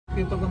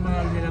Yung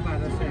pagmamahal nila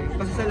para sa'yo.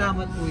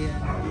 Pasasalamat po yan.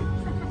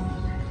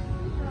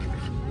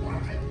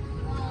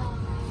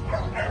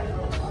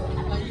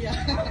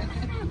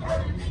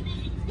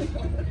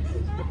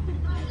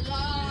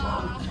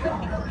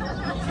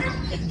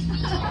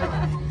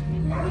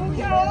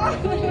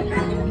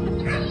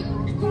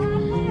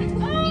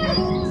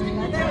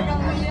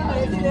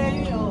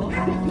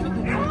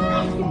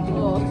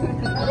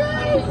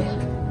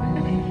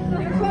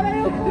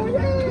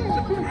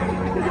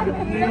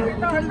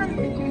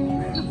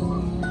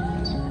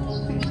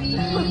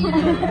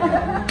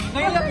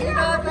 Ngayon si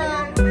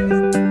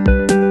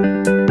tatay!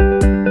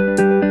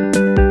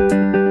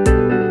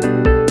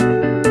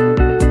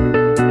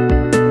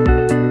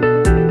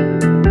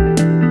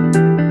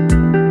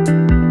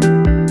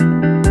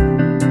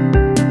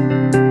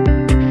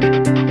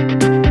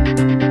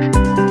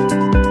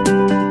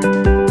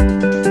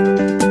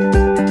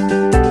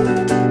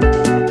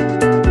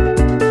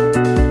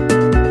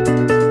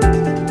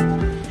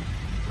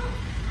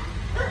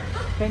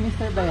 Kay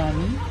Mr.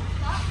 Bayani?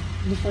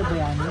 Mr.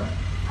 Bayani?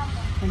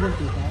 Hanggang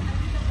tita?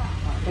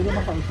 Pwede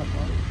makausap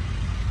po?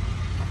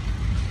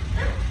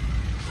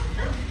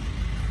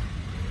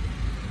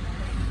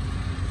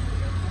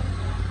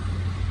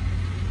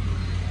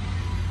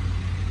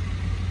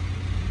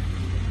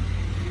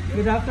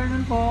 Good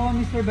afternoon po,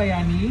 Mr.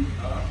 Bayani.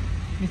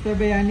 Mr.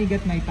 Bayani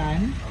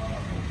Gatmaitan.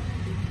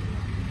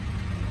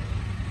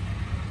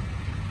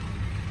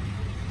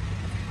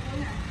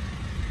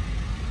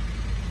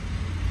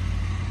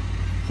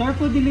 Sir,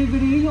 food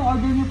delivery, yung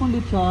order niyo pong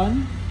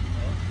lechon.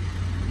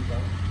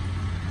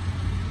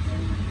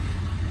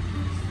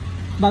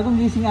 Bagong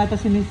gising ata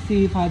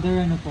si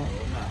Father, ano po?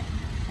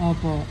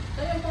 Opo.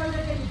 Kaya yung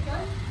order kay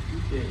lechon?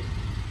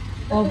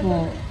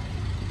 Opo.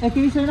 Eh,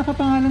 kayo sir,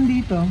 nakapangalan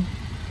dito.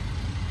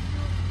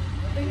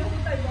 Tingnan po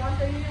tayo, baka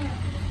tayo niya.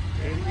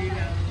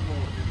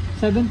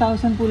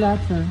 7,000 po lahat,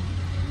 sir.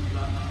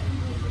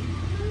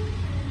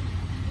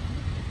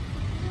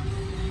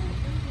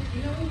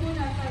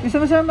 Gusto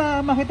mo sir,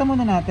 makita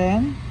muna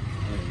natin?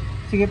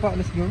 Sige po,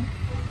 let's go.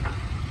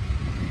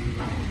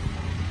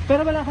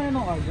 Pero wala ka na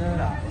nung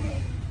order.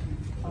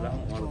 Wala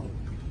akong order.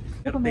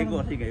 Birthday ko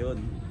kasi ngayon.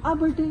 Ah,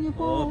 birthday niyo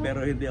po. Oo,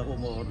 pero hindi ako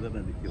mo-order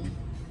na lechon.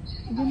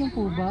 Ganun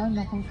po ba?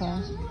 Naku ka.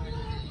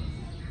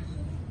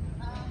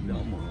 Hindi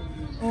ako mo-order.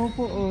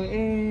 Opo,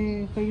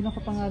 eh, kayo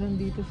nakapangalan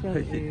dito sir.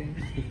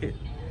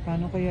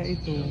 Paano kaya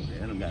ito?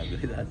 Anong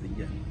gagawin natin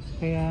dyan?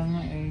 Kaya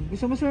nga eh.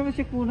 Gusto mo sir,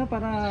 ma-check muna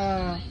para...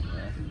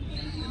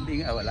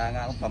 Hindi nga, wala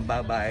nga akong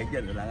pambabayad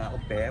dyan. Wala nga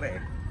akong pera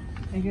eh.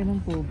 Eh, ganun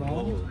po ba?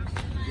 Oo.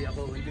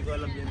 Hindi ko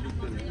alam yan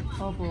dito eh.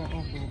 Opo,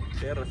 opo.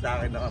 Pero sa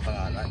akin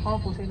nakapangalan.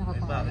 Opo, sa'yo Eh,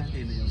 nakapangalan. bakit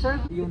sino yung... Sir,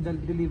 yung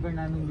deliver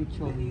namin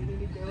lechon.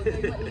 Huwag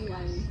tayo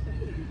maingay.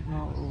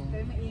 Oo.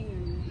 Tayo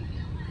maingay.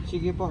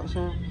 Sige po,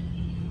 sir.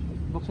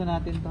 Buksan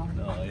natin to.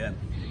 Oo, yan.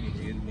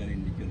 Sige mo rin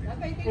lechon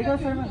eh. Ikaw,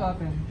 sir,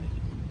 mag-open.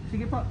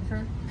 Sige po, sir.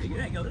 Sige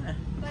na, ikaw na.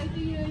 Tayo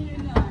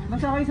yun na.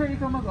 Mas okay, sir,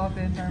 ikaw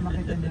mag-open para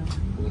makita niyo.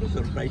 Puro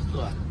surprise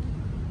to ah.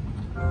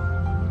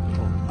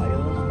 Oh, ayaw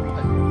mo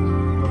na.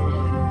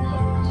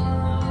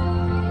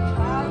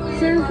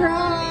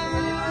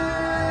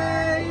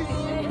 Surprise!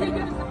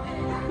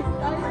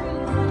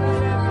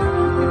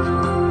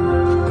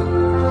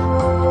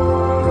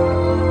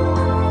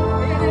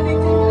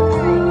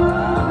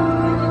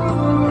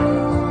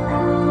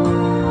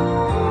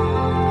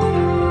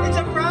 It's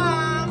a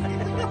prank!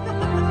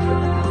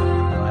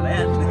 Ano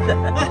yan?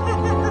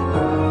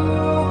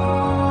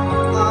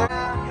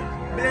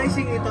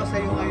 Blessing ito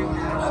sa'yo ngayong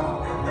araw.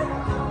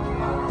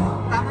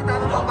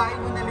 Tama-tama babae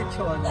mo na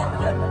lechon.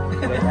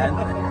 Ayan.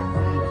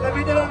 Labi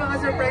na lang mga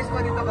surprise mo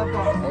dito ka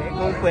po. Eh,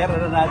 kung pwera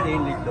na natin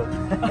yung lechon.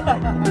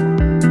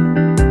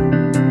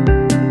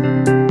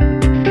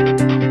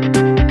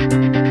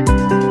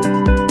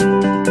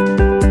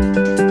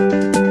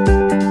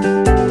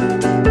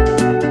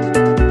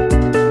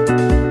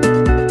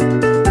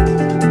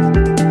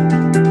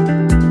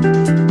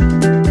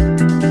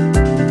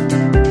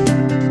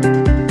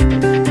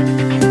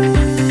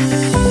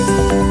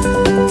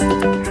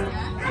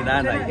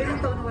 Ilang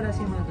taon na wala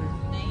si mother?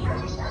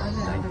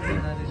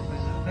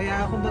 Kaya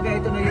kumbaga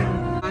ito na yung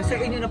sa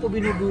inyo na po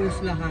binubuhos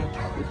lahat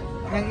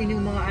ng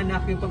inyong mga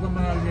anak, yung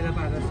pagmamahal nila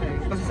para sa iyo.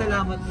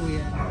 Pasasalamat po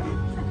yan.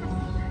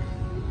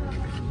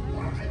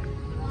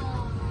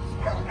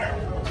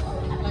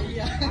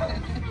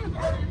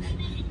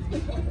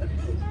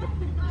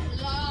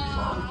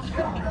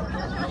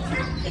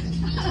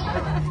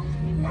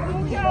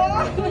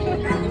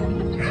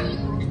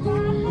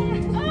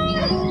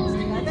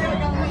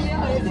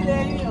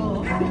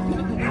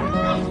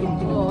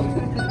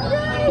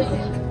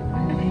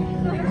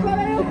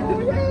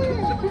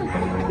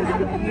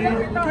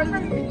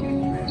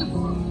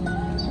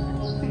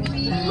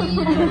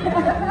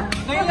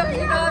 Ngayon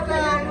si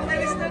tatay,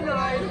 umalis na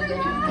Lord.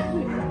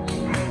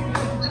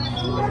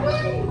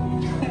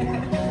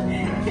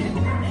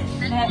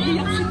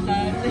 Naiyak si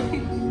tatay.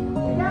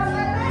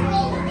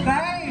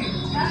 Tay!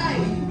 Tay!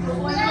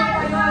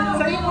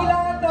 Sa'yo mo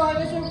lahat to,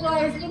 ano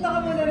surprise? Punta ka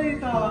muna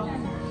rito.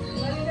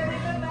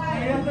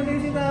 Ayan tuloy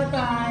si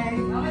tatay.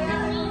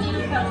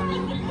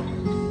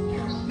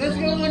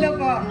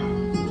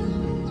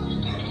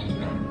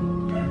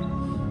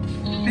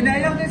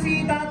 Naiyak na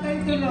si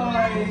tatay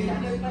tuloy.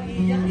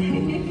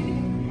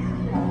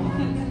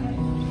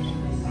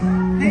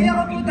 Naiyak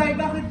ko po tayo,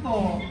 bakit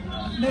po?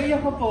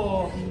 Naiyak ko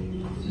po.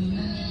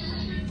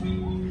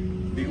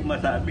 Hindi ko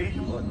masabi.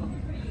 Ano?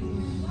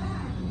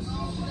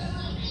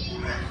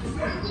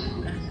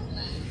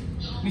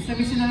 Miss na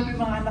miss na lang po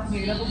yung mga anak nyo.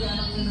 Ilan po yung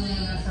anak nyo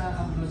na nasa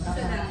abroad?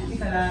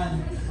 Isa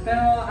lang.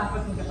 Pero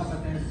apat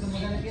magkakapatid. So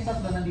maganda yung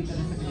tatlo nandito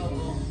rin sa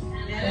Pilipinas.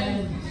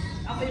 And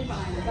Ako yung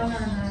pangalan.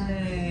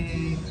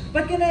 panganay.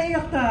 Ba't ka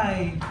naiyak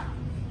tayo?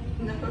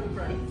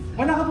 Na-surprise.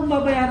 Wala ka pong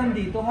babayaran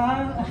dito,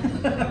 ha?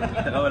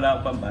 Saka wala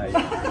akong pambayad.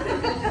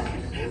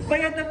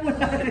 Bayad na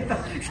muna dito.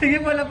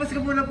 Sige po, lapos ko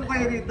muna po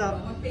kayo dito.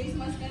 Mag-face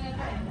mask ka na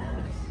tayo.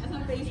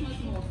 Asan face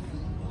mask mo?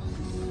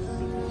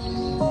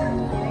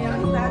 Ayan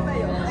ang tatay,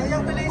 oh.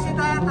 Naiyak tuloy si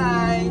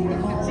tatay.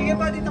 Sige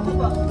po, dito ko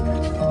po.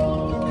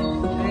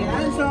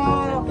 Ayan, so,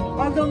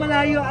 although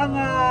malayo ang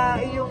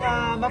iyong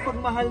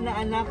mapagmahal na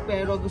anak,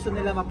 pero gusto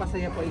nila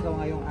mapasaya po ikaw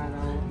ngayong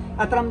araw.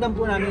 At ramdam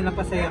po namin na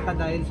pasaya ka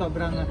dahil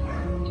sobrang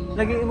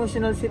naging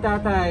emotional si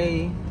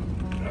tatay.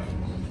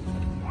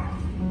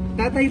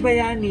 Tatay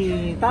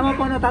Bayani. Tama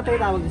po na tatay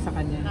tawag niya sa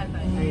kanya.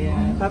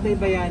 Ayan, Tatay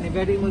Bayani.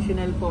 Very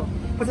emotional po.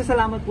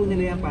 Pasasalamat po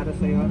nila yan para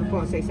sa iyo. Ano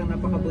po, sa isang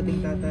napakabuting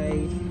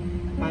tatay.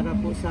 Para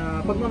po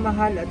sa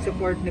pagmamahal at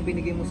support na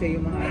binigay mo sa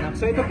iyong mga anak.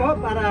 So ito po,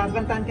 para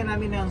kantahan ka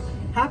namin ng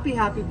happy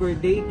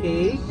birthday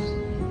cake.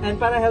 And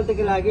para healthy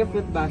ka lagi,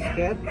 fruit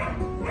basket.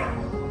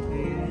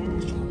 Ayan.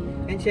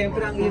 And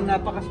syempre ang iyong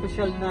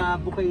napaka-special na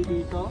bouquet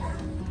dito.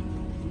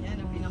 Yan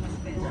ang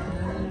pinaka-special.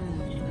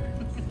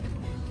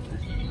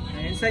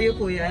 Ayan, sa'yo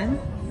po yan.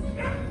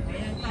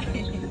 Ayan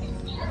tayo.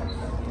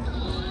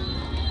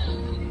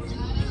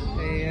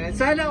 Ayan,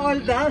 sana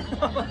all done.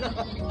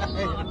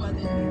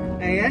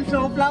 Ayan,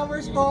 so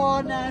flowers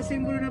po na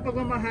simbolo ng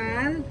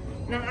pagmamahal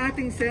ng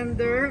ating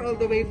sender all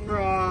the way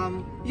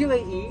from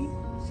UAE,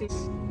 si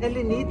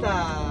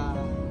Elenita.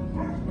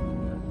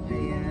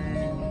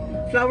 Ayan.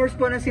 Flowers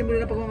po na simbolo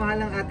ng pagmamahal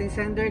ng ating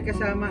sender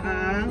kasama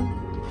ang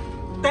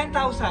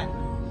 10,000.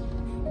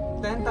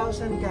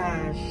 10,000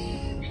 cash.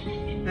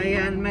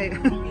 Ayan, may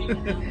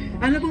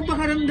ano pong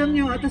pakaramdam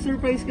nyo at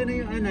na-surprise ka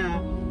na yung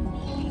anak?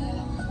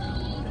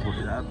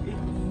 Happy.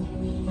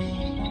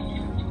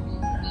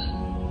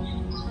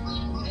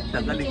 Sa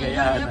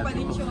kaligayahan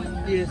natin. Yes po.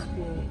 Yes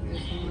po.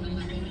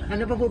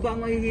 Ano pa po ba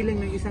ang mahihiling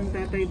ng isang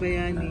tatay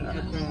bayani?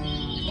 At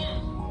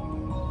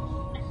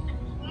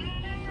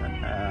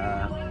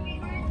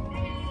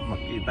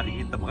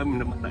makita-kita pa kami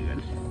na matagal.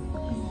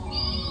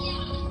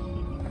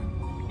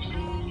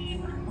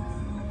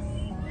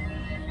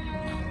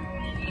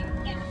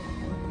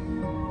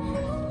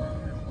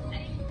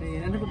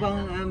 ayan, ano pa ba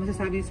ang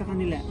masasabi sa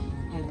kanila?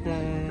 At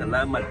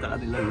Salamat sa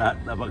kanila lahat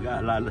na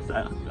mag-aalala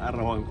sa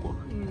arawan ko.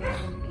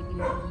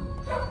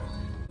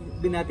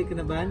 binati ka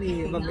na ba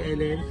ni Ma'am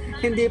Ellen?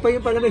 Hindi pa, yung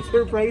pala may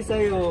surprise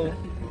sa'yo.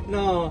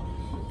 No,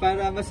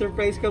 para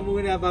ma-surprise ka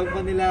muna bago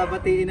pa nila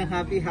batiin ng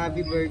happy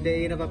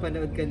birthday.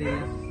 Napapanood ka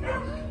nila.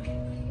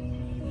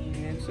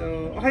 Ayan, so,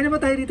 okay na ba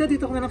tayo dito?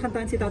 Dito ko na lang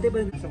kantahan si Tatay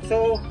Bayani.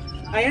 So,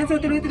 ayan,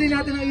 so tuloy-tuloy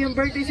natin ang iyong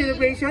birthday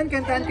celebration.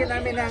 Kantahan ka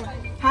namin ng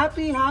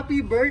happy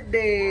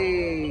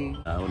birthday!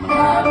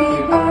 Happy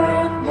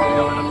birthday!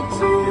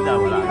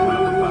 Wala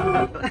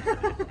akong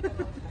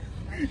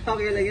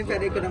Okay lang yun,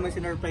 pero ko naman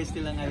sinurprise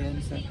nila ngayon.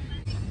 So.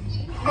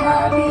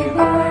 Happy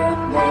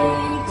birthday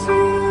to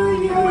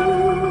you.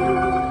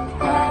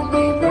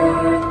 Happy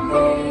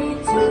birthday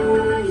to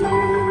you.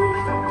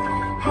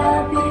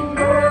 Happy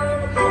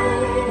birthday,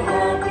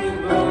 happy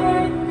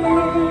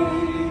birthday.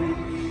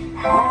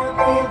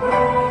 Happy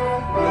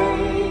birthday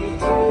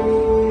to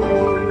you.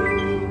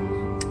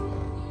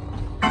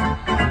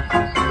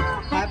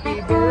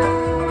 Happy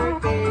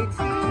birthday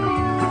to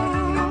you.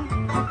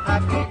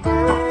 Happy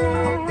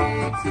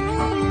birthday to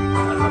you.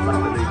 Alamat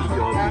tuloy ni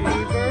Joby. Happy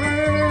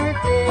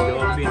birthday.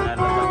 Joby na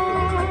alamat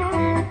tuloy.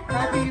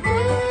 Happy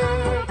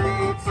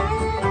birthday to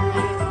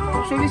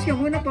you. So wish ka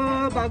muna po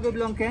bago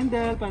blong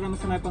candle para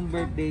masama pang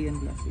birthday and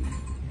blessing.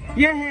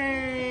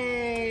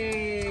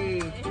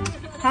 Yay!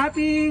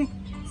 Happy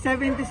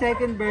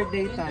 72nd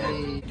birthday tayo.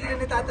 Hindi na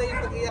ni tatay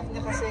yung pag-iyak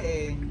niya kasi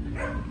eh.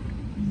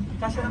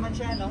 Kasya naman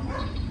siya, no?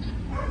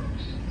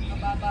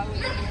 Mababawi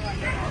yung buwan.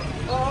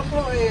 Oo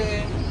po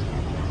eh.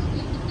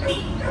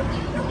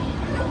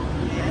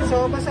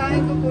 So,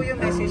 basahin ko po yung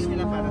message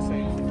nila para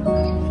sa'yo.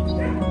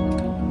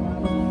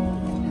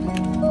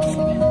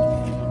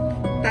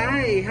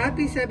 Tay,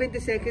 happy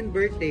 72nd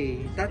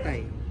birthday,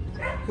 tatay.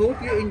 Hope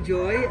you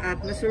enjoy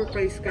at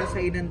na-surprise ka sa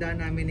inanda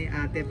namin ni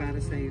ate para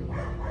sa'yo.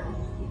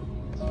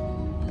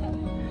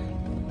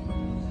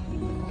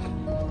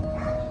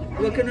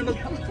 Huwag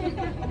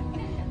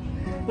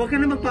ka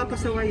na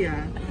magpapasaway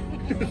ah.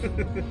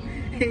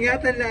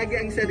 Ingatan lagi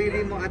ang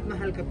sarili mo at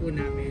mahal ka po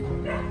namin.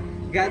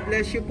 God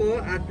bless you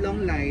po at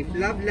long life.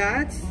 Love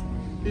lots,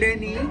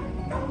 Lenny,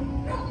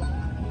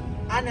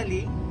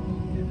 Annalie,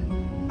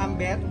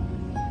 Ambet,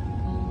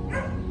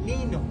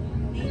 Nino,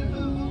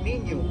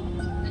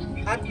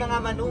 at mga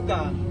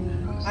manugang,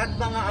 at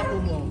mga apo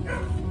mo.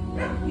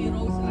 Si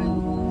Rose Ann.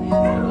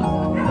 Ayan si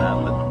Rose Ann.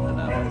 Salamat.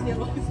 si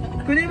Rosa.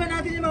 Kunin ba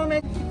natin yung mga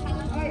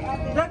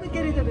Dapat ka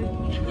rito rin.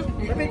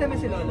 Dapat naman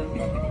si Lolo.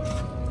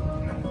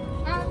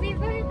 Happy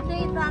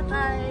birthday,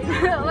 tatay!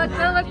 Huwag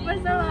ka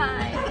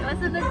magpasaway.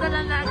 Masunod ka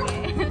lang lagi.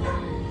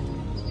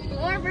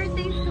 More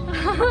birthdays to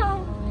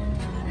come!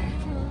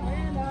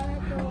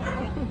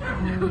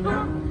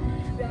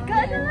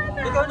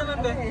 Ikaw naman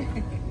ba?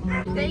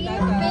 Pengi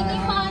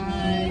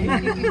money!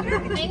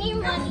 Pengi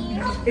money!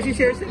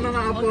 I-share sa mga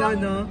apo,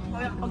 no?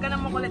 Huwag ka na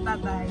makulit,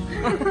 tatay.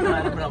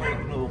 Ano ba ako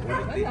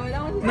kinukulit eh?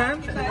 Ma'am?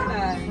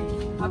 Tatay.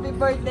 Happy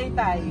birthday,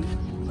 tay.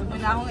 Huwag mo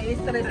na akong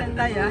i-stressan,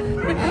 tay, ha?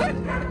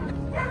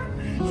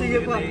 Sige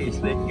po.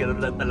 Ganun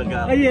lang talaga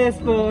ako. Yes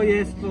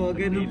po.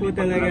 Ganun po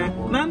talaga.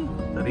 Ma'am,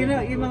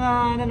 yung mga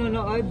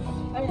nanonood,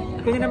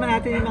 kunin naman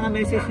natin yung mga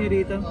message nyo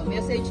rito.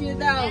 Message nyo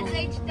daw.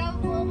 Message daw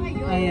po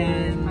kayo.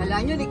 Ayan. Alam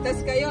nyo, ligtas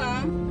kayo, ha?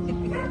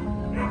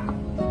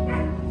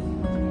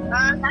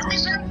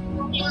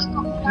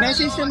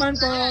 Message naman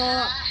po.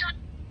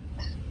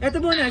 Eto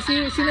muna,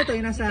 sino to?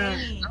 Yung nasa...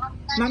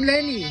 Ma'am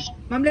Lenny.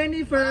 Ma'am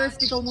Lenny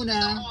first, ikaw muna.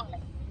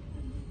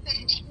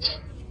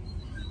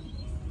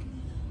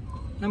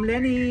 Ma'am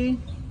Lenny.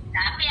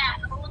 Sabi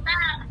puta.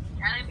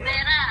 Sabi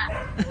pera.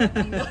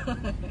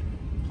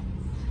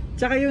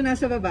 Tsaka yung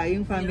nasa baba,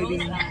 yung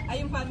family.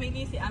 Ay, yung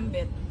family, si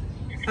Ambet.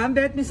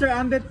 Ambet, Mr.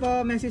 Ambet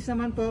po, message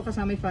naman po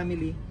kasama yung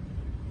family.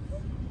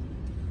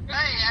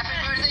 Hey, happy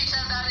birthday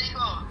sa tatay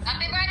ko.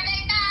 Happy birthday,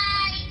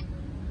 tay!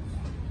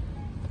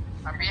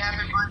 Happy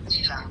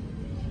birthday lang.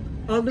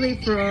 All the way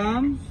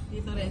from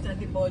Dito rin, sa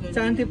Antipolo.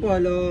 sa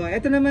Antipolo.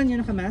 Ito naman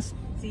yung nakamas.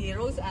 Si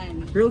Rose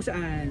Ann. Rose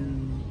Ann.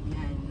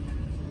 Yan.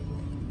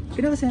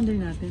 Pinaka-sender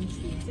natin.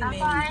 Si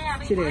Lenny.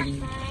 Si Lenny.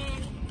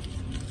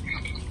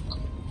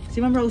 Si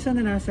Ma'am Rosa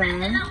na nasa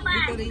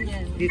Dito rin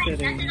yan. dito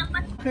rin.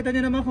 Kita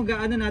niyo naman kung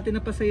gaano natin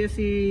napasaya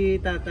si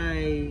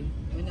tatay.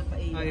 May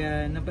napaiyak.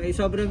 Ayan,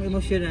 sobrang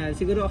emosyonal.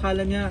 Siguro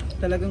akala niya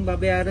talagang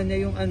babayaran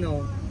niya yung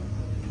ano.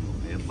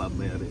 Ayan,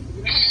 babayarin.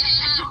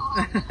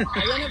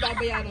 Ayun na,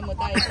 babayaran mo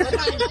tayo.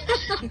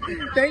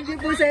 Thank you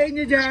po sa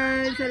inyo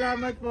dyan.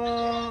 Salamat po.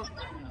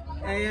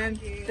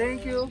 Ayan,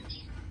 thank you.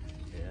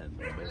 Ayan,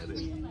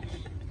 babayarin.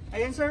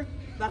 Ayan sir,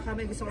 baka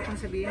may gusto ko pang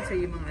sabihin sa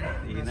iyo mga anak.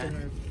 Hindi na. Nasa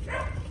nerve.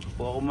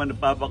 Kung ako man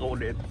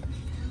napapakaulit,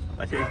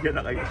 kasi siya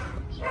na kayo.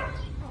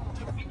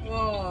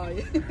 Wow.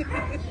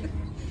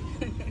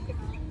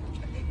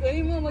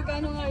 Gawin mo,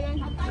 magkano nga yan?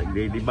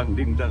 Naglilibang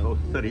din ako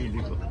sa sarili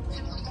ko.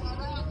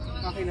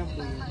 Okay lang po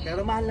yun. Pero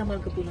mahal na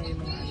mahal ko po ng yung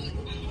mga anak.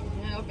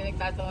 Yan, okay,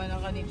 nagtatawa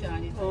ng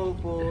kanichan.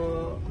 Opo.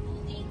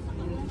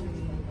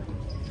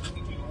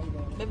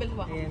 Bebel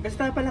ba? Ayan.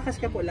 Basta palakas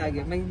ka po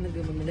lagi. May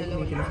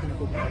nagkikilos ka na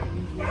po.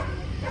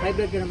 High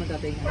blood ka naman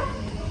tatay nga.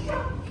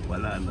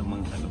 Wala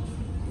namang ano.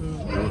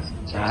 Mm.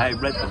 High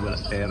blood pag wala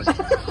pera.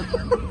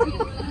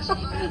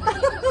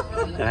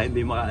 Kaya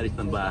hindi makaalis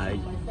ng bahay.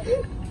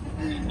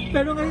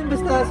 Pero ngayon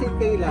basta safe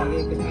kayo lagi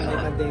kasi may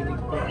pandemic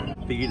po.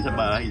 Tigil sa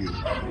bahay.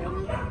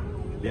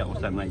 Hindi ako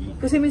sanay.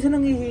 Kasi minsan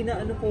nanghihina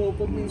ano po,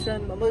 pag minsan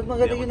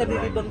magaling yung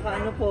nabibibang ka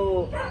ano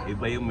po.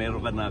 Iba yung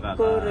meron ka Correct.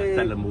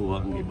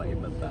 nakakasalamuhang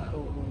iba-ibang tao.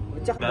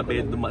 Tsaka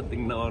Kaya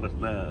dumating na oras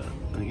na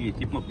ang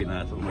isip mo,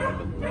 pinasok mo na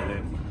ibang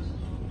problema.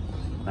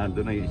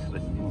 Nandun na yung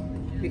stress mo.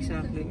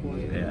 exactly po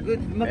yun. Kaya,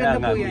 Good, kaya maganda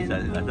nga po yan.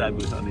 minsan, nasabi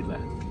ko sa kanila,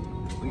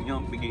 huwag niyo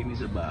akong bigyan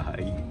sa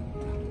bahay.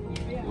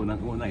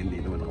 Unang-una, hindi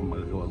naman ako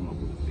magagawang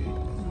mabuti.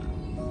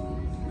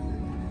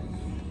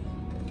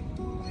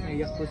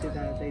 Naiyak po si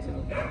tatay. So,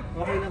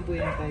 okay lang po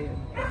yan tayo.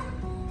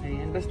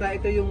 Ayan. Basta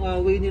ito yung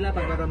way nila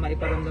para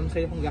maiparamdam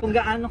sa'yo kung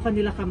gaano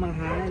kanila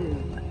kamahal.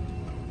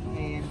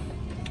 Ayan.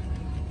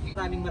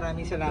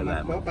 Maraming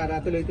salamat po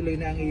para tuloy-tuloy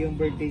na ang iyong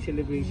birthday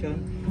celebration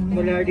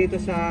mula dito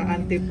sa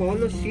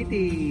Antipolo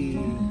City.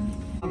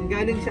 Ang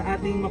galing sa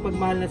ating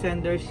mapagmahal na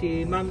sender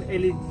si Ma'am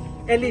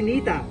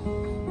Elenita.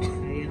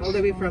 Ayan, all the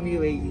way from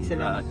UAE.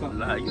 Salamat po.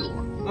 Layo.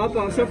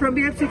 Opo, so from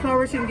BFC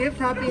Flowers and Gift,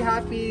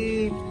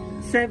 happy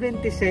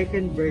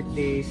 72nd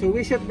birthday. So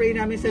wish at pray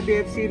namin sa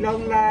BFC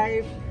long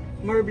life,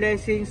 more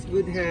blessings,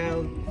 good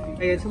health.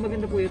 Ayan, so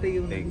maganda po ito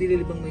yung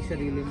nililibang mo yung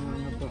sarili mo.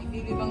 Ano po.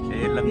 Nililibang siya.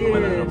 Eh, lang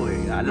naman ako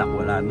eh. Alak,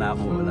 wala na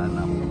ako.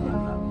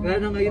 Lalo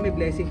na ngayon, may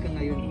blessing ka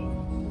ngayon.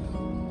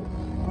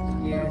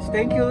 Yes,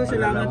 thank you,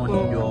 salamat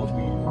po.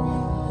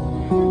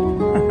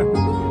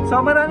 So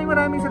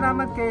maraming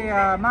salamat kay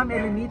Ma'am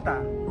Elenita,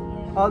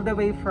 all the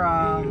way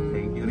from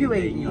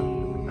UAE.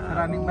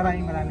 Maraming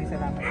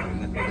salamat.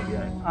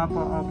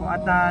 Opo.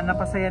 At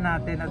napasaya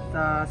natin at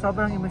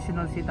sobrang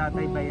emotional si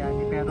Tatay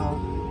Bayani, pero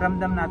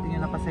ramdam natin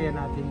yung napasaya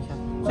natin siya.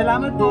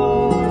 Salamat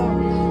po!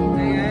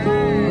 Ayan,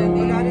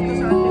 mula rito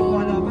sa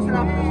Antipolo.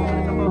 Pasalamat po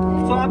ulit ako.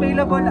 So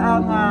available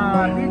ang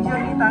video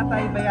ni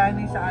Tatay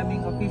Bayani sa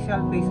aming official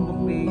Facebook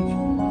page,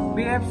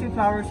 BFC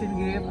Flowers and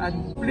Gift, and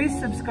please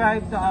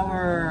subscribe to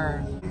our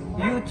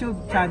YouTube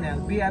channel,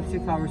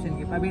 BFC Flowers and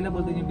Gift.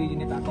 Available din yung video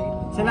ni Tatay.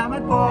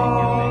 Salamat po!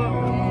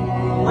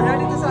 Mula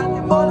dito sa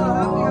Antipolo,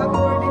 happy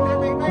birthday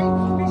Tatay Tay!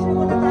 Wish you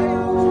muna tayo!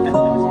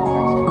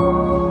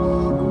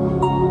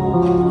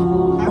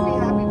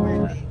 Happy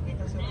birthday!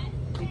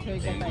 Picture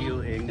ka tayo. you.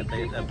 Ingat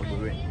tayo sa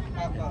pag-uwi.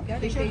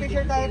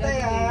 Picture tayo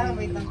tayo ha.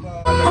 Wait lang po.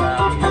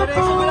 Salamat.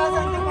 Mula sa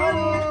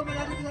Antipolo.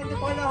 Mula sa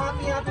Antipolo.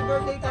 Happy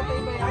birthday Tatay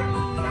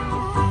Bayani.